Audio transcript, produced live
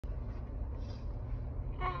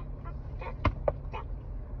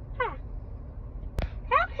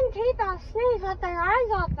Some people sneeze with their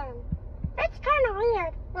eyes open. It's kind of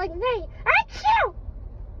weird, like me. Achoo!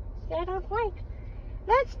 They don't blink.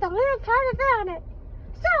 That's the weird part about it.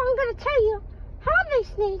 So I'm going to tell you how they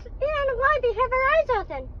sneeze and why they have their eyes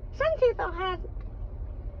open. Some people have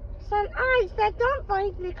some eyes that don't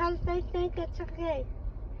blink because they think it's okay.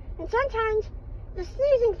 And sometimes the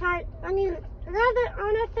sneezing part, when you rub it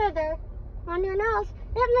on a feather on your nose,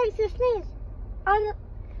 it makes you sneeze.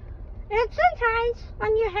 And sometimes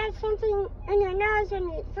when you have something in your nose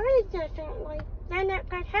and you breathe differently, then it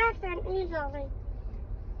could happen easily.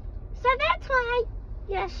 So that's why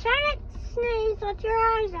you shouldn't sneeze with your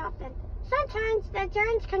eyes open. Sometimes the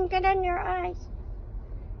germs can get in your eyes.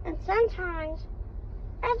 And sometimes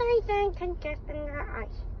everything can get in your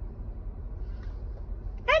eyes.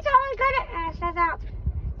 That's all I'm going to ask about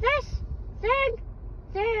this thing.